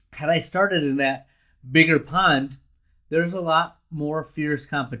Had I started in that bigger pond, there's a lot more fierce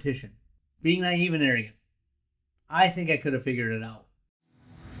competition. Being naive and arrogant, I think I could have figured it out.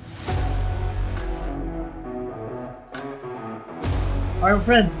 All right,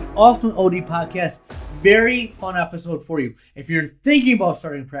 friends, the Ultimate OD Podcast, very fun episode for you. If you're thinking about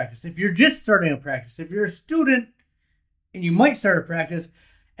starting a practice, if you're just starting a practice, if you're a student and you might start a practice,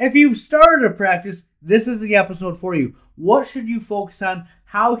 if you've started a practice, this is the episode for you. What should you focus on?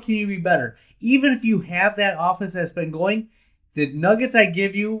 How can you be better? Even if you have that office that's been going, the nuggets I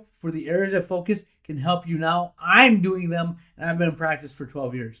give you for the areas of focus can help you now. I'm doing them, and I've been in practice for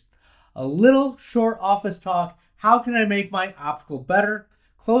 12 years. A little short office talk. How can I make my optical better?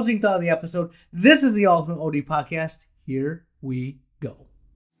 Closing thought of the episode. This is the Ultimate OD Podcast. Here we go.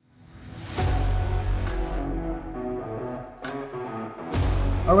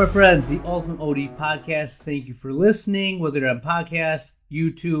 All right, friends, the Ultimate OD Podcast. Thank you for listening, whether you're on podcast,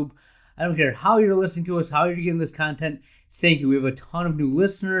 YouTube. I don't care how you're listening to us, how you're getting this content. Thank you. We have a ton of new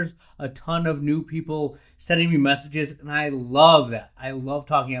listeners, a ton of new people sending me messages, and I love that. I love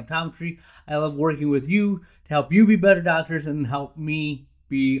talking optometry. I love working with you to help you be better doctors and help me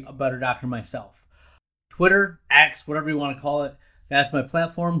be a better doctor myself. Twitter, X, whatever you want to call it, that's my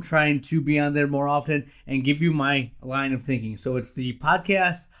platform, trying to be on there more often and give you my line of thinking. So it's the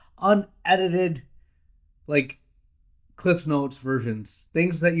podcast, unedited, like Cliff Notes versions.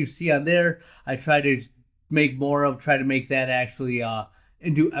 Things that you see on there, I try to make more of, try to make that actually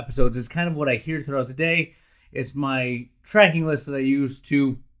into episodes. It's kind of what I hear throughout the day. It's my tracking list that I use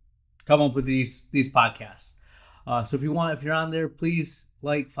to come up with these podcasts. So if you're on there, please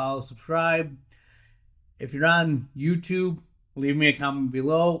like, follow, subscribe. If you're on YouTube, leave me a comment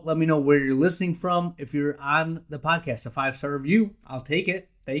below. Let me know where you're listening from. If you're on the podcast, a 5-star review, I'll take it.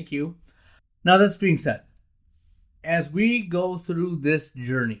 Thank you. Now, that being said, as we go through this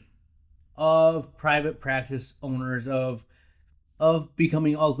journey of private practice owners, of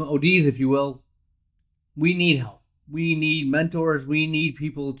becoming ultimate ODs, if you will, we need help. We need mentors. We need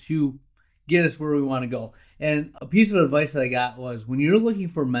people to get us where we want to go. And a piece of advice that I got was, when you're looking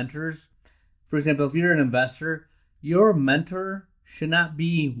for mentors, for example, if you're an investor, your mentor should not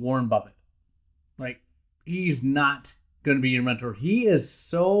be Warren Buffett. Like, he's not going to be your mentor. He is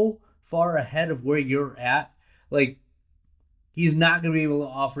so far ahead of where you're at. Like, he's not going to be able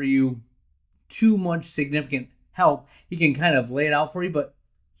to offer you too much significant help. He can kind of lay it out for you, but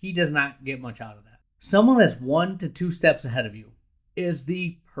he does not get much out of that. Someone that's 1 to 2 steps ahead of you is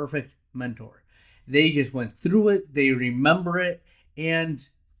the perfect mentor. They just went through it. They remember it, and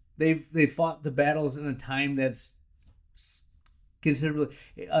they fought the battles in a time that's considerably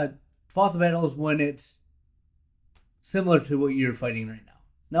fought the battles when it's similar to what you're fighting right now.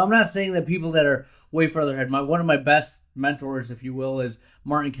 Now, I'm not saying that people that are way further ahead. One of my best mentors, if you will, is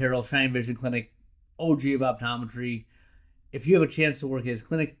Martin Carroll, Shine Vision Clinic, OG of optometry. If you have a chance to work at his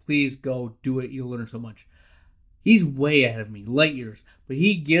clinic, please go do it. You'll learn so much. He's way ahead of me, light years, but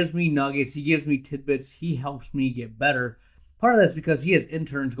he gives me nuggets. He gives me tidbits. He helps me get better. Part of that's because he has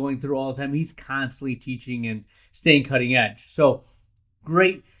interns going through all the time. He's constantly teaching and staying cutting edge. So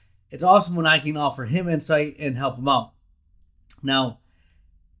great. It's awesome when I can offer him insight and help him out. Now,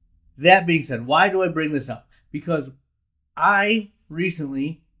 that being said, why do I bring this up? Because I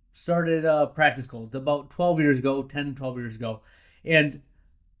recently started a practice cold about 12 years ago, 10, 12 years ago. And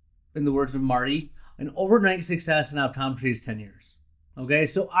in the words of Marty, an overnight success in optometry is 10 years. Okay,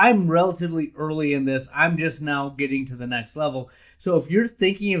 so I'm relatively early in this. I'm just now getting to the next level. So if you're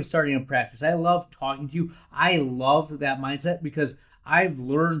thinking of starting a practice, I love talking to you. I love that mindset because I've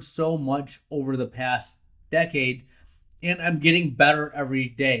learned so much over the past decade, and I'm getting better every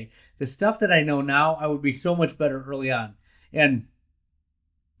day. The stuff that I know now, I would be so much better early on. And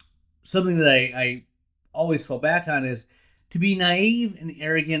something that I always fall back on is to be naive and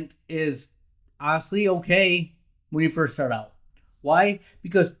arrogant is honestly okay when you first start out. Why?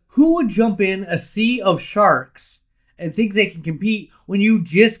 Because who would jump in a sea of sharks and think they can compete when you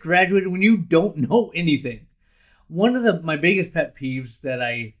just graduated, when you don't know anything? One of my biggest pet peeves that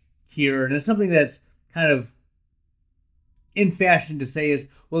I hear, and it's something that's kind of in fashion to say, is,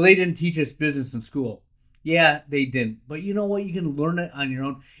 well, they didn't teach us business in school. Yeah, they didn't. But you know what? You can learn it on your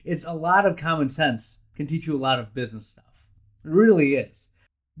own. It's a lot of common sense can teach you a lot of business stuff. It really is.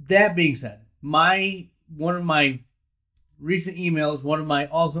 That being said, one of my recent emails, one of my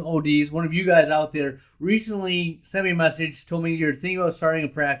ultimate ODs, one of you guys out there recently sent me a message, told me you're thinking about starting a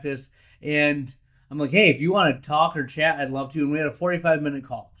practice, and I'm like, hey, if you want to talk or chat, I'd love to. And we had a 45-minute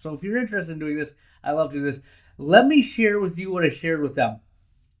call. So if you're interested in doing this, I love to do this. Let me share with you what I shared with them.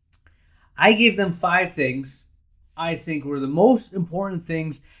 I gave them 5 things I think, were the most important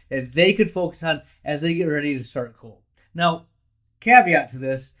things that they could focus on as they get ready to start cold. Now, caveat to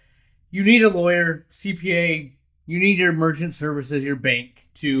this, you need a lawyer, CPA, you need your merchant services, your bank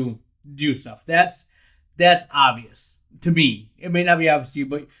to do stuff. That's obvious to me. It may not be obvious to you,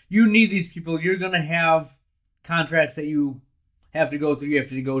 but you need these people. You're going to have contracts that you have to go through, you have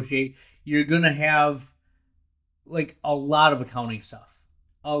to negotiate. You're going to have like a lot of accounting stuff,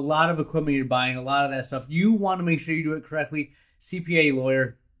 a lot of equipment you're buying, a lot of that stuff. You want to make sure you do it correctly. CPA,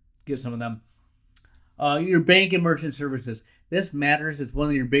 lawyer, get some of them. Your bank and merchant services. This matters. It's one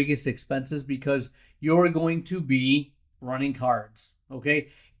of your biggest expenses because you're going to be running cards. Okay?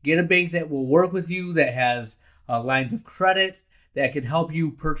 Get a bank that will work with you, that has lines of credit, that can help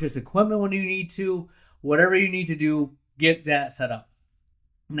you purchase equipment when you need to. Whatever you need to do, get that set up.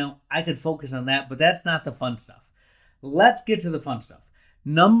 Now, I could focus on that, but that's not the fun stuff. Let's get to the fun stuff.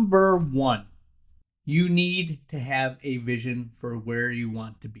 Number 1, you need to have a vision for where you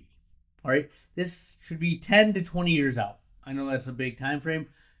want to be. All right? This should be 10 to 20 years out. I know that's a big time frame.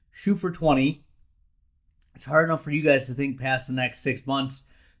 Shoot for 20. It's hard enough for you guys to think past the next 6 months,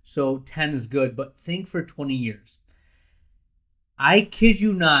 so 10 is good, but think for 20 years. I kid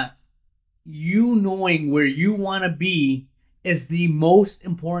you not, you knowing where you want to be is the most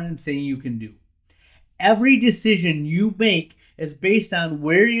important thing you can do. Every decision you make is based on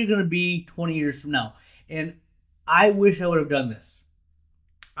where you're going to be 20 years from now. And I wish I would have done this.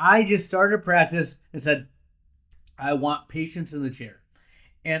 I just started practice and said, I want patients in the chair.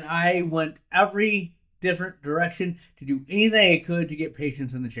 And I went every different direction to do anything I could to get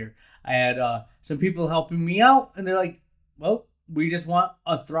patients in the chair. I had some people helping me out, and they're like, well, we just want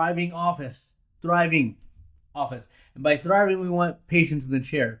a thriving office. Thriving office. And by thriving, we want patients in the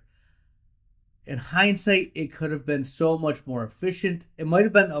chair. In hindsight, it could have been so much more efficient. It might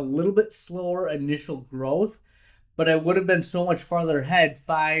have been a little bit slower initial growth, but I would have been so much farther ahead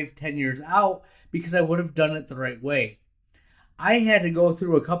 5-10 years out because I would have done it the right way. I had to go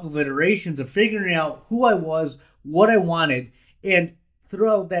through a couple of iterations of figuring out who I was, what I wanted, and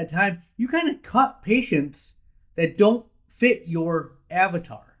throughout that time, you kind of cut patients that don't fit your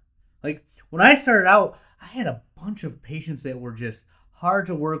avatar. Like when I started out, I had a bunch of patients that were just hard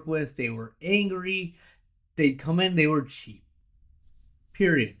to work with. They were angry. They'd come in, they were cheap.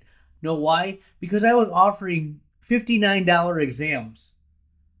 Period. Know why? Because I was offering $59 exams.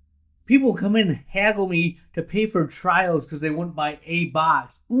 People come in and haggle me to pay for trials because they wouldn't buy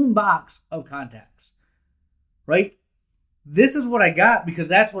un box of contacts. Right? This is what I got because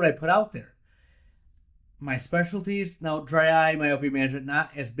that's what I put out there. My specialties, now dry eye, myopia management,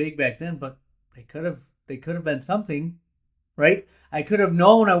 not as big back then, but they could have been something, right? I could have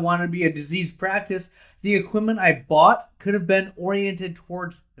known I wanted to be a disease practice. The equipment I bought could have been oriented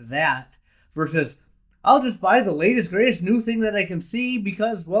towards that versus I'll just buy the latest, greatest new thing that I can see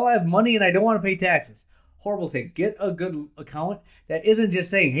because, well, I have money and I don't want to pay taxes. Horrible thing. Get a good account that isn't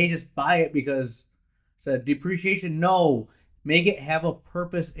just saying, hey, just buy it because it's a depreciation. No, make it have a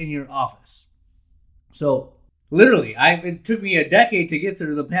purpose in your office. So literally, it took me a decade to get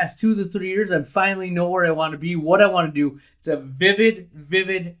through. The past 2 to 3 years, I finally know where I want to be, what I want to do. It's a vivid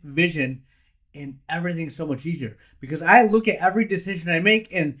vision, and everything's so much easier because I look at every decision I make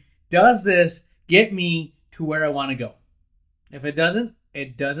and does this get me to where I want to go? If it doesn't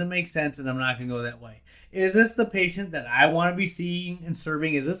make sense, and I'm not going to go that way. Is this the patient that I want to be seeing and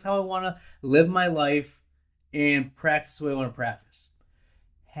serving? Is this how I want to live my life and practice the way I want to practice?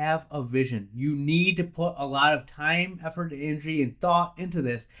 Have a vision. You need to put a lot of time, effort, energy, and thought into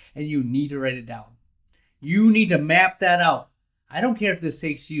this, and you need to write it down. You need to map that out. I don't care if this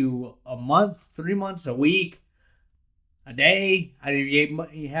takes you a month, 3 months, a week, a day.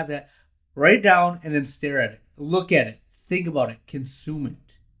 You have that. Write it down and then stare at it. Look at it. Think about it. Consume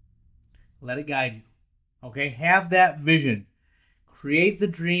it. Let it guide you. Okay? Have that vision. Create the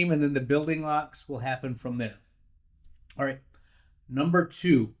dream, and then the building blocks will happen from there. All right. Number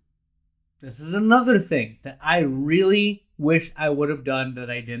 2. This is another thing that I really wish I would have done that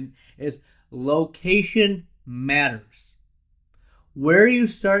I didn't, is location matters. Where you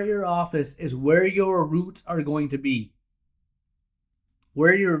start your office is where your roots are going to be.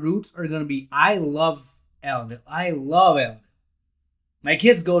 Where your roots are going to be. I love Allendale. I love Allendale. My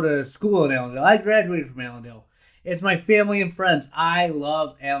kids go to school in Allendale. I graduated from Allendale. It's my family and friends. I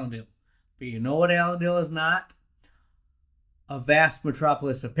love Allendale. But you know what Allendale is not? A vast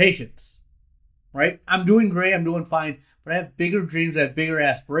metropolis of patients. Right? I'm doing great. I'm doing fine. But I have bigger dreams. I have bigger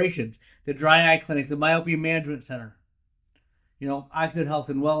aspirations. The dry eye clinic, the myopia management center. Octave health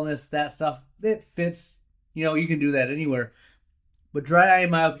and wellness, that stuff, it fits. You can do that anywhere. But dry eye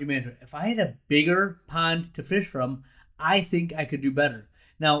myopia management, if I had a bigger pond to fish from, I think I could do better.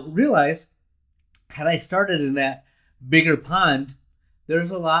 Now, realize, had I started in that bigger pond,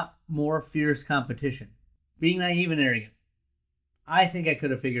 there's a lot more fierce competition. Being naive and arrogant, I think I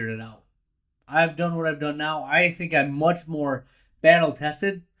could have figured it out. I've done what I've done now. I think I'm much more battle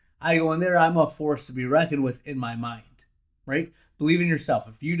tested. I go in there, I'm a force to be reckoned with in my mind, right? Believe in yourself.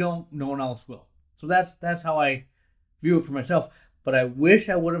 If you don't, no one else will. So that's how I view it for myself. But I wish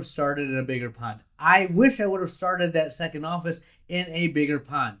I would have started in a bigger pond. I wish I would have started that second office in a bigger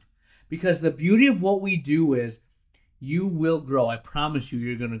pond. Because the beauty of what we do is you will grow. I promise you,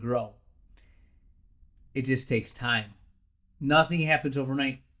 you're going to grow. It just takes time. Nothing happens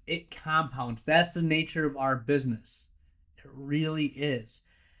overnight. It compounds. That's the nature of our business. It really is.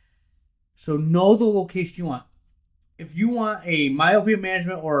 So know the location you want. If you want a myopia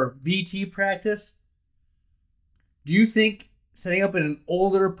management or VT practice, do you think setting up in an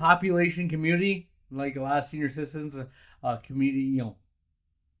older population community, like a lot of senior citizens, a community,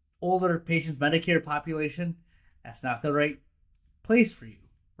 older patients, Medicare population, that's not the right place for you,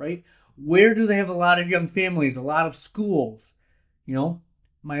 right? Where do they have a lot of young families, a lot of schools?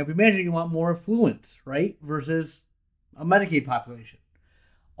 Myopia management, you want more affluence, right? Versus a Medicaid population.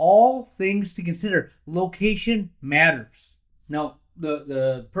 All things to consider. Location matters. Now,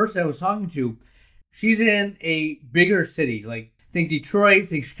 the person I was talking to, she's in a bigger city, like think Detroit,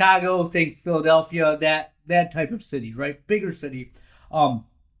 think Chicago, think Philadelphia, that type of city, right? Bigger city.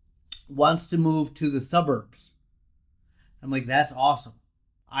 Wants to move to the suburbs. I'm like, that's awesome.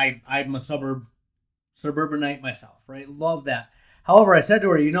 I'm a suburbanite myself, right? Love that. However, I said to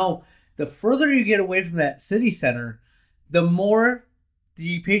her, the further you get away from that city center, the more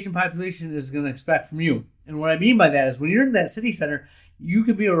the patient population is going to expect from you. And what I mean by that is when you're in that city center, you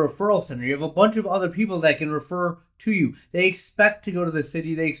could be a referral center. You have a bunch of other people that can refer to you. They expect to go to the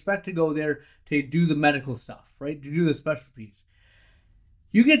city. They expect to go there to do the medical stuff, right? To do the specialties.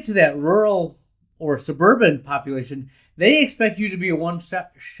 You get to that rural or suburban population, they expect you to be a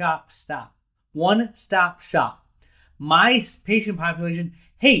one-stop shop. One-stop shop. My patient population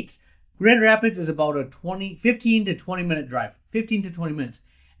hates. Grand Rapids is about a 15 to 20 minute drive. 15 to 20 minutes.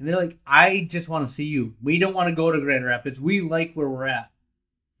 And they're like, I just want to see you. We don't want to go to Grand Rapids. We like where we're at.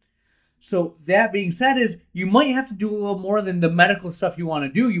 So that being said is you might have to do a little more than the medical stuff you want to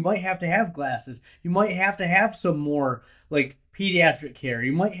do. You might have to have glasses. You might have to have some more like pediatric care.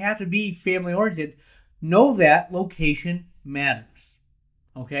 You might have to be family oriented. Know that location matters.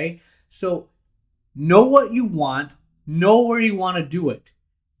 Okay? So know what you want. Know where you want to do it.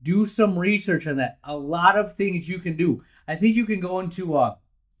 Do some research on that. A lot of things you can do. I think you can go into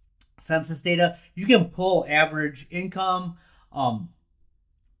census data. You can pull average income,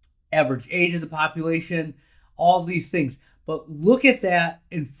 average age of the population, all of these things. But look at that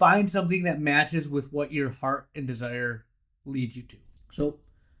and find something that matches with what your heart and desire leads you to. So,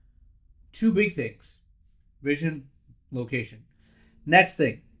 two big things. Vision, location. Next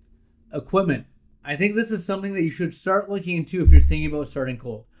thing, equipment. I think this is something that you should start looking into if you're thinking about starting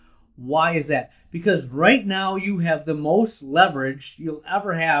cold. Why is that? Because right now you have the most leverage you'll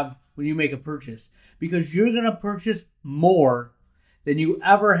ever have when you make a purchase. Because you're going to purchase more than you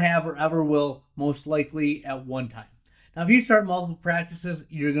ever have or ever will, most likely at one time. Now, if you start multiple practices,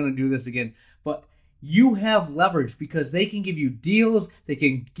 you're going to do this again. But you have leverage because they can give you deals, they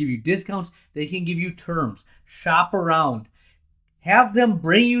can give you discounts, they can give you terms. Shop around. Have them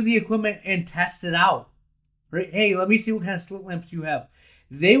bring you the equipment and test it out. Right? Hey, let me see what kind of slit lamps you have.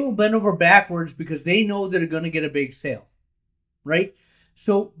 They will bend over backwards because they know they're going to get a big sale. Right?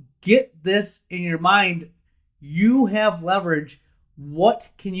 So get this in your mind. You have leverage. What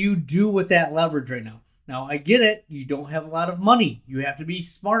can you do with that leverage right now? Now, I get it. You don't have a lot of money. You have to be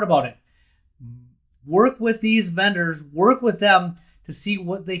smart about it. Work with these vendors. Work with them to see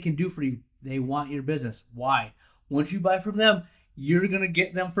what they can do for you. They want your business. Why? Once you buy from them, you're going to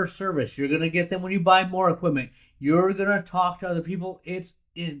get them for service. You're going to get them when you buy more equipment. You're going to talk to other people. It's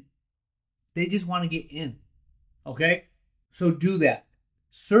in. They just want to get in. Okay? So do that.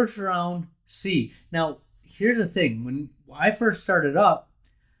 Search around. See. Now, here's the thing. When I first started up,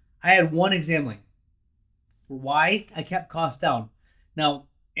 I had one exam lane. Why? I kept costs down. Now,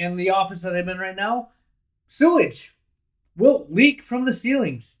 in the office that I'm in right now, sewage will leak from the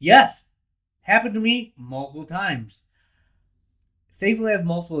ceilings. Yes. Happened to me multiple times. Thankfully, I have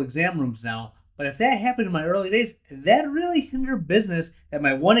multiple exam rooms now. But if that happened in my early days, that really hindered business. That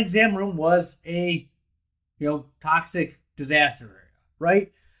my one exam room was a, toxic disaster area,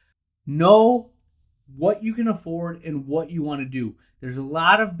 right? Know what you can afford and what you want to do. There's a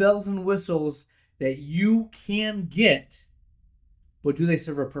lot of bells and whistles that you can get but do they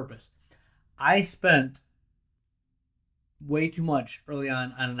serve a purpose? I spent way too much early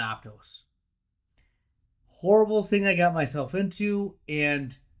on an Optos. Horrible thing I got myself into,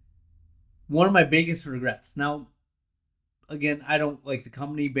 and one of my biggest regrets. Now, again, I don't like the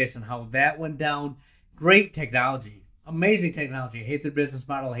company based on how that went down. Great technology. Amazing technology. I hate their business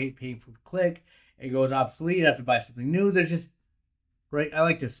model. I hate paying for click. It goes obsolete. I have to buy something new. There's just, right? I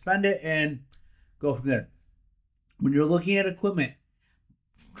like to spend it and go from there. When you're looking at equipment,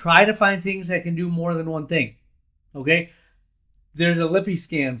 try to find things that can do more than one thing. Okay? There's a Lippy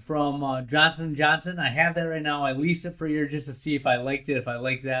scan from Johnson & Johnson. I have that right now. I leased it for a year just to see if I liked it, if I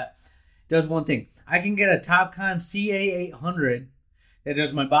like that. It does one thing. I can get a Topcon CA800 that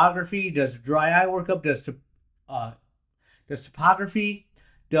does mammography, does dry eye workup, does topography,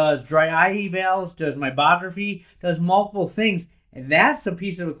 does dry eye evals, does mammography, does multiple things. And that's a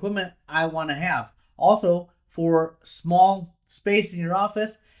piece of equipment I want to have. Also, for small space in your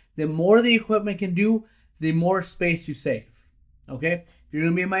office, the more the equipment can do, the more space you save. Okay? If you're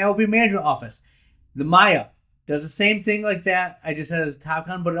going to be in my myopia management office, the Maya does the same thing like that. I just said it's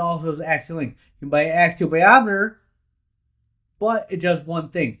Topcon, but it also does axial link. You can buy an axial biometer, but it does one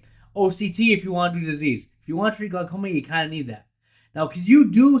thing. OCT if you want to do disease. If you want to treat glaucoma, you kind of need that. Now, can you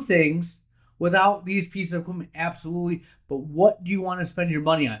do things without these pieces of equipment? Absolutely. But what do you want to spend your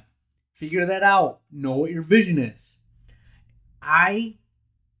money on? Figure that out. Know what your vision is.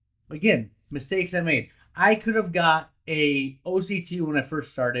 Again, mistakes I made. I could have got a OCT when I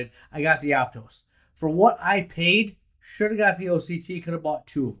first started. I got the Optos. For what I paid, should have got the OCT, could have bought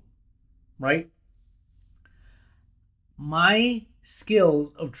two of them, right? My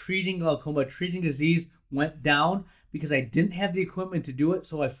skills of treating glaucoma, treating disease went down because I didn't have the equipment to do it,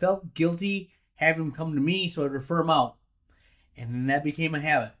 so I felt guilty having them come to me, so I'd refer them out. And then that became a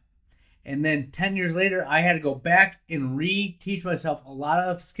habit. And then 10 years later, I had to go back and re-teach myself a lot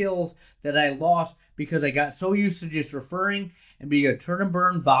of skills that I lost because I got so used to just referring and being a turn and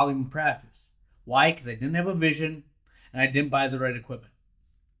burn volume practice. Why? Because I didn't have a vision and I didn't buy the right equipment.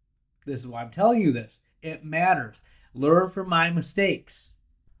 This is why I'm telling you this. It matters. Learn from my mistakes.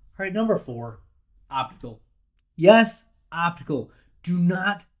 All right, number 4, optical. Yes, optical. Do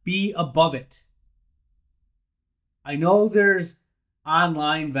not be above it. I know there's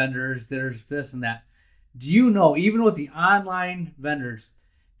online vendors, there's this and that. Do you know, even with the online vendors,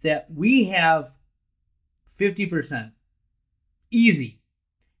 that we have 50%? Easy.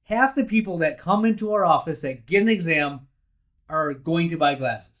 Half the people that come into our office that get an exam are going to buy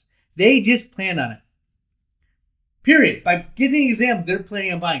glasses. They just plan on it. Period. By getting an exam, they're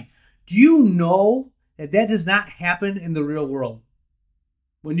planning on buying. Do you know that that does not happen in the real world?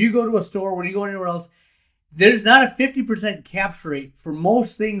 When you go to a store, when you go anywhere else, there's not a 50% capture rate for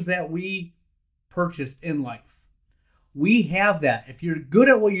most things that we purchase in life. We have that. If you're good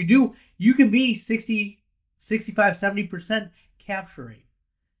at what you do, you can be 60, 65, 70% capture rate.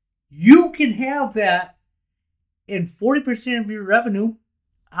 You can have that in 40% of your revenue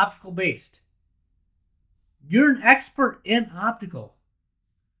optical based. You're an expert in optical.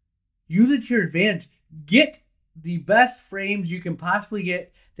 Use it to your advantage. Get the best frames you can possibly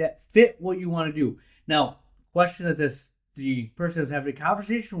get that fit what you want to do. Now, question that the person I was having a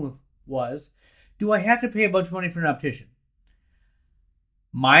conversation with was, do I have to pay a bunch of money for an optician?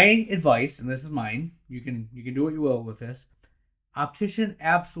 My advice, and this is mine, you can do what you will with this, optician,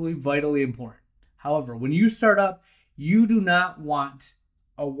 absolutely vitally important. However, when you start up, you do not want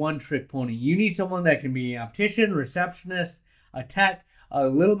a one-trick pony. You need someone that can be an optician, receptionist, a tech, a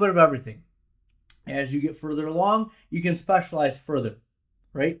little bit of everything. As you get further along, you can specialize further,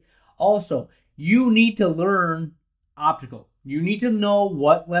 right? Also, you need to learn optical. You need to know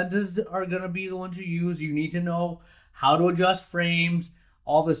what lenses are going to be the ones you use. You need to know how to adjust frames,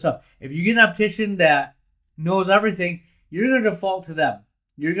 all this stuff. If you get an optician that knows everything, you're going to default to them.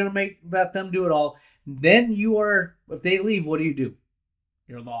 You're going to let them do it all. Then if they leave, what do?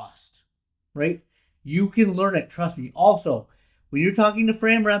 You're lost, right? You can learn it. Trust me. Also, when you're talking to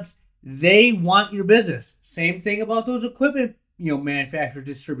frame reps, they want your business. Same thing about those equipment, manufacturer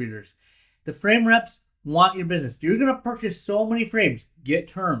distributors. The frame reps want your business. You're going to purchase so many frames. Get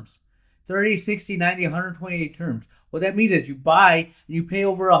terms. 30, 60, 90, 128 terms. What that means is you buy and you pay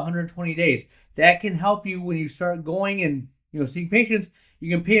over 120 days. That can help you when you start going and seeing patients. You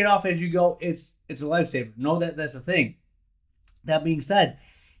can pay it off as you go. It's a lifesaver. Know that that's a thing. That being said,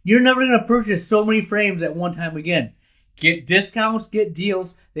 you're never going to purchase so many frames at one time again. Get discounts, get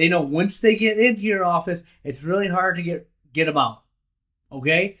deals. They know once they get into your office, it's really hard to get them out.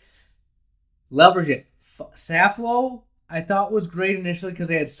 Okay? Leverage it. Saflo, I thought was great initially because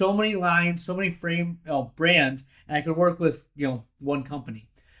they had so many lines, so many frame brands, and I could work with one company.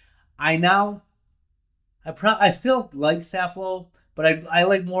 I still like Saflo, but I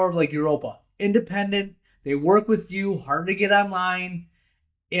like more of like Europa. Independent, they work with you, hard to get online,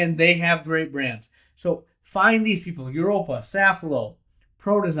 and they have great brands. So find these people, Europa, Saflo,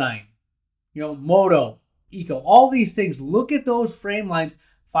 Pro Design, Moto, Eco, all these things. Look at those frame lines.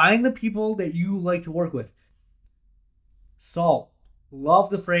 Find the people that you like to work with. Salt, love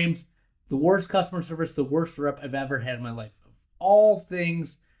the frames. The worst customer service, the worst rep I've ever had in my life. Of all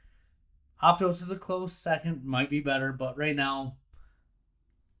things, Optos is a close second, might be better, but right now,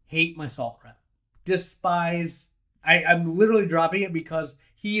 hate my Salt rep. Despise. I'm literally dropping it because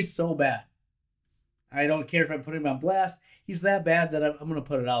he is so bad. I don't care if I put him on blast. He's that bad that I'm going to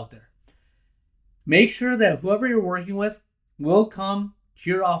put it out there. Make sure that whoever you're working with will come to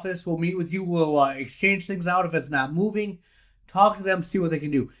your office. We'll meet with you. We'll exchange things out if it's not moving. Talk to them, see what they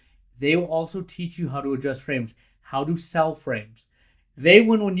can do. They will also teach you how to adjust frames, how to sell frames. They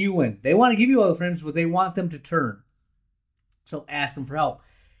win when you win. They want to give you all the frames, but they want them to turn. So ask them for help.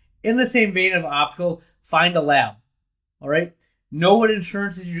 In the same vein of optical, find a lab. All right? Know what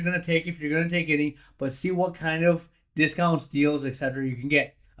insurances you're going to take if you're going to take any, but see what kind of discounts, deals, etc. you can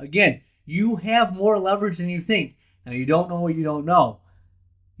get. Again, you have more leverage than you think. Now, you don't know what you don't know.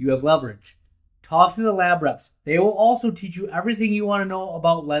 You have leverage. Talk to the lab reps. They will also teach you everything you want to know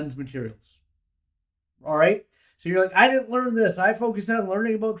about lens materials. All right? So you're like, I didn't learn this. I focused on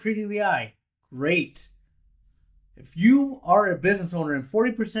learning about treating the eye. Great. If you are a business owner and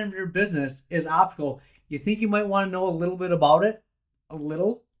 40% of your business is optical, you think you might want to know a little bit about it? A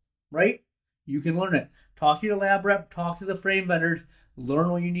little, right? You can learn it. Talk to your lab rep. Talk to the frame vendors.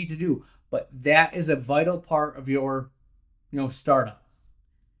 Learn what you need to do. But that is a vital part of your, startup.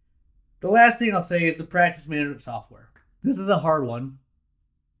 The last thing I'll say is the practice management software. This is a hard one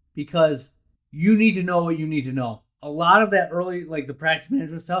because you need to know what you need to know. A lot of that early, like the practice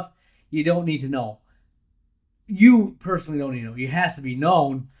management stuff, you don't need to know. You personally don't need to know. It has to be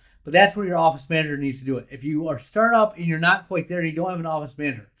known, but that's where your office manager needs to do it. If you are a startup and you're not quite there and you don't have an office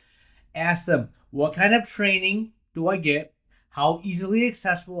manager, ask them, what kind of training do I get? How easily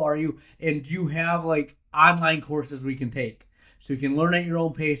accessible are you? And do you have like online courses we can take? So you can learn at your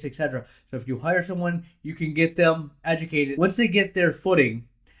own pace, etc. So if you hire someone, you can get them educated. Once they get their footing,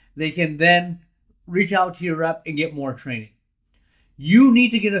 they can then reach out to your rep and get more training. You need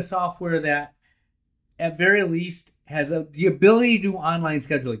to get a software that, at very least, has the ability to do online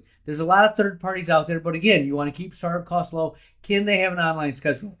scheduling. There's a lot of third parties out there, but again, you want to keep startup costs low. Can they have an online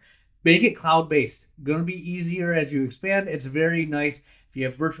scheduler? Make it cloud-based. Going to be easier as you expand. It's very nice. If you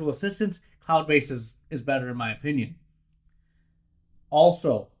have virtual assistants, cloud-based is better in my opinion.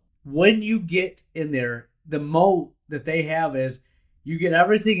 Also, when you get in there, the moat that they have is you get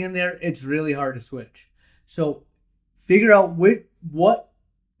everything in there, it's really hard to switch. So figure out what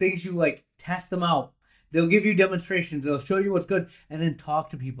things you like, test them out. They'll give you demonstrations, they'll show you what's good, and then talk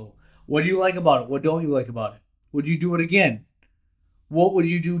to people. What do you like about it? What don't you like about it? Would you do it again? What would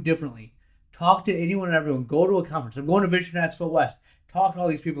you do differently? Talk to anyone and everyone. Go to a conference. I'm going to Vision Expo West. Talk to all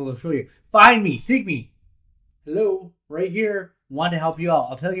these people, they'll show you. Find me, seek me. Hello, right here. Want to help you out.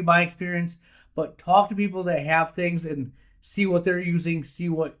 I'll tell you my experience, but talk to people that have things and see what they're using, see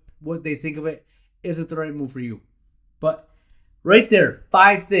what they think of it. Is it the right move for you? But right there,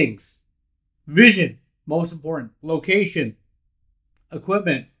 5 things. Vision, most important. Location,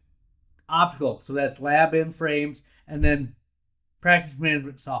 equipment, optical. So that's lab and frames, and then practice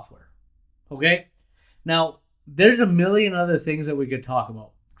management software. Okay? Now, there's a million other things that we could talk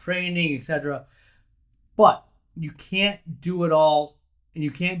about. Training, etc. But you can't do it all, and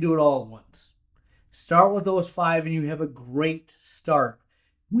you can't do it all at once. Start with those 5 and you have a great start.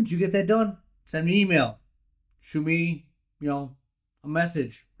 Once you get that done, send me an email. Shoot me, a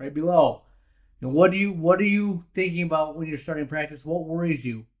message right below. What are you thinking about when you're starting practice? What worries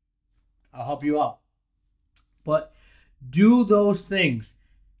you? I'll help you out. But do those things.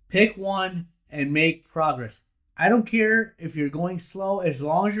 Pick one and make progress. I don't care if you're going slow. As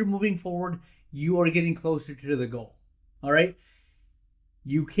long as you're moving forward, you are getting closer to the goal. All right?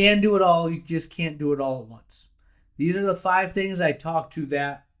 You can do it all. You just can't do it all at once. These are the 5 things I talked to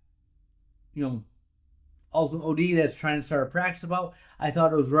that, Ultimate OD that's trying to start a practice about. I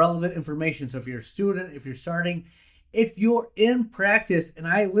thought it was relevant information. So if you're a student, if you're starting, if you're in practice and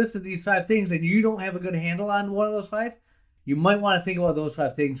I listed these 5 things and you don't have a good handle on one of those 5, you might want to think about those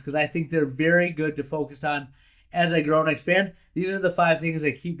 5 things because I think they're very good to focus on as I grow and expand. These are the 5 things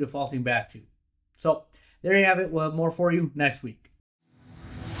I keep defaulting back to. So there you have it. We'll have more for you next week.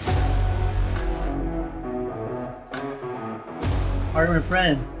 All right, my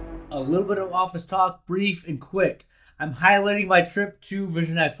friends, a little bit of office talk, brief and quick. I'm highlighting my trip to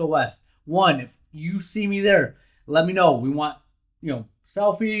Vision Expo West. One, if you see me there, let me know. We want,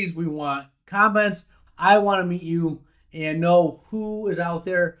 selfies. We want comments. I want to meet you and know who is out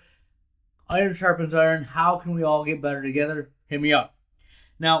there. Iron sharpens iron. How can we all get better together? Hit me up.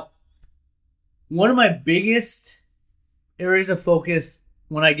 Now, one of my biggest areas of focus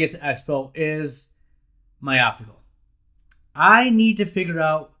when I get to Expo is my optical. I need to figure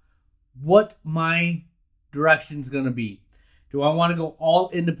out what my direction is going to be. Do I want to go all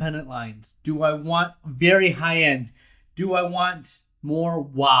independent lines? Do I want very high end? Do I want more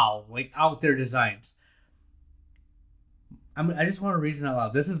wow, like out there designs? I just want to reason out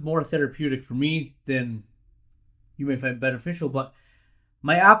loud. This is more therapeutic for me than you may find beneficial, but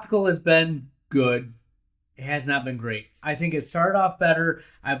my optical has been good. It has not been great. I think it started off better.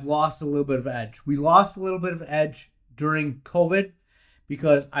 I've lost a little bit of edge. We lost a little bit of edge during COVID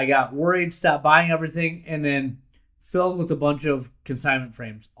because I got worried, stopped buying everything, and then filled with a bunch of consignment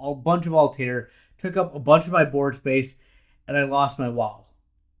frames. A bunch of Altair, took up a bunch of my board space, and I lost my wow.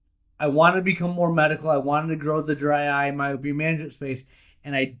 I wanted to become more medical. I wanted to grow the dry eye myopia management space,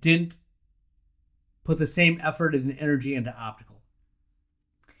 and I didn't put the same effort and energy into optical.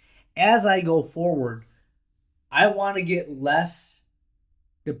 As I go forward, I want to get less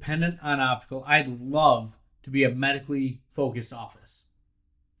dependent on optical. I'd love to be a medically focused office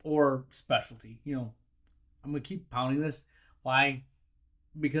or specialty. I'm going to keep pounding this. Why?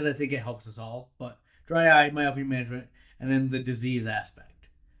 Because I think it helps us all. But dry eye, myopia management, and then the disease aspect.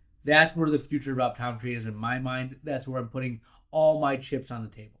 That's where the future of optometry is in my mind. That's where I'm putting all my chips on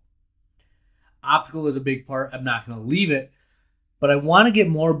the table. Optical is a big part. I'm not going to leave it, but I want to get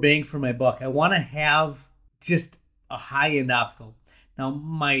more bang for my buck. I want to have just a high-end optical. Now,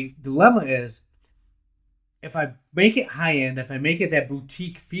 my dilemma is if I make it high-end, if I make it that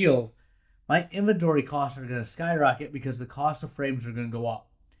boutique feel, my inventory costs are going to skyrocket because the cost of frames are going to go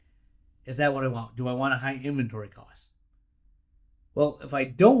up. Is that what I want? Do I want a high inventory cost? Well, if I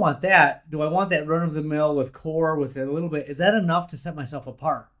don't want that, do I want that run-of-the-mill with core, with a little bit? Is that enough to set myself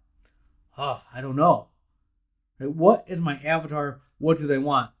apart? I don't know. What is my avatar? What do they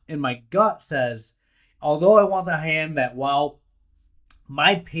want? And my gut says, although I want the high-end, that wow,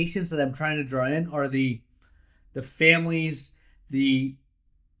 my patients that I'm trying to draw in are the families, the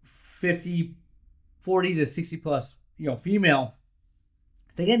 40 to 60 plus, female.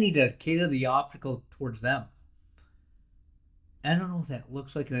 I think I need to cater the optical towards them. I don't know what that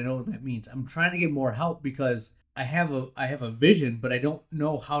looks like, and I know what that means. I'm trying to get more help because I have a vision, but I don't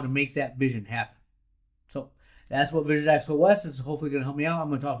know how to make that vision happen. So that's what Vision Expo West is hopefully going to help me out. I'm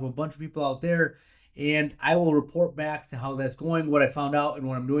going to talk to a bunch of people out there, and I will report back to how that's going, what I found out, and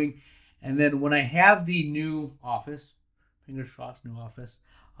what I'm doing. And then when I have the new office, fingers crossed, new office,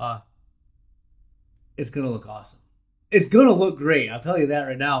 it's going to look awesome. It's going to look great. I'll tell you that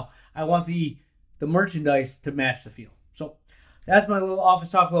right now. I want the merchandise to match the feel. So that's my little office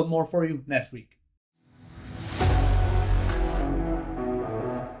talk. A little more for you next week.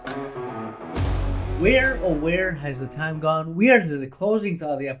 Where has the time gone? We are to the closing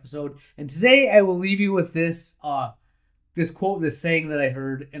thought of the episode, and today I will leave you with this quote, this saying that I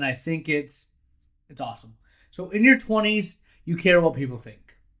heard, and I think it's awesome. So in your 20s, you care what people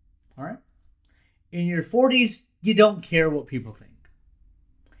think. All right? In your 40s, you don't care what people think.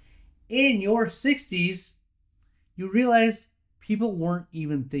 In your 60s, you realize people weren't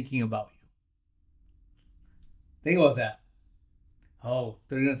even thinking about you. Think about that. Oh,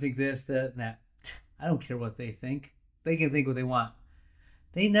 they're going to think this, that, and that. I don't care what they think. They can think what they want.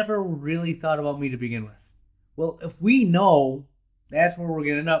 They never really thought about me to begin with. Well, if we know that's where we're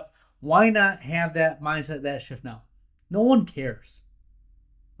going to end up, why not have that mindset, that shift now? No one cares.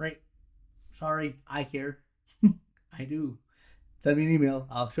 Right? Sorry, I care. I do. Send me an email.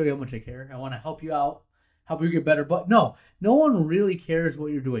 I'll show you how much I care. I want to help you out, help you get better. But no one really cares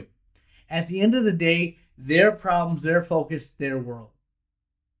what you're doing. At the end of the day, their problems, their focus, their world.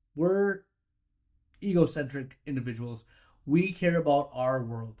 We're egocentric individuals. We care about our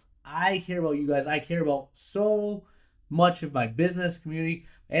world. I care about you guys. I care about so much of my business community.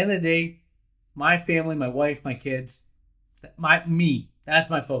 At the end of the day, my family, my wife, my kids, me. That's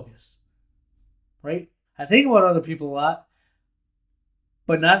my focus. Right? I think about other people a lot,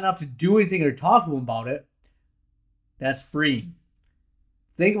 but not enough to do anything or talk to them about it. That's freeing.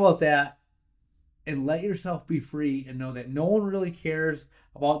 Think about that and let yourself be free and know that no one really cares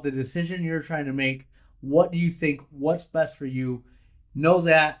about the decision you're trying to make. What do you think? What's best for you? Know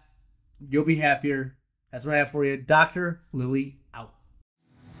that you'll be happier. That's what I have for you. Dr. Lily out.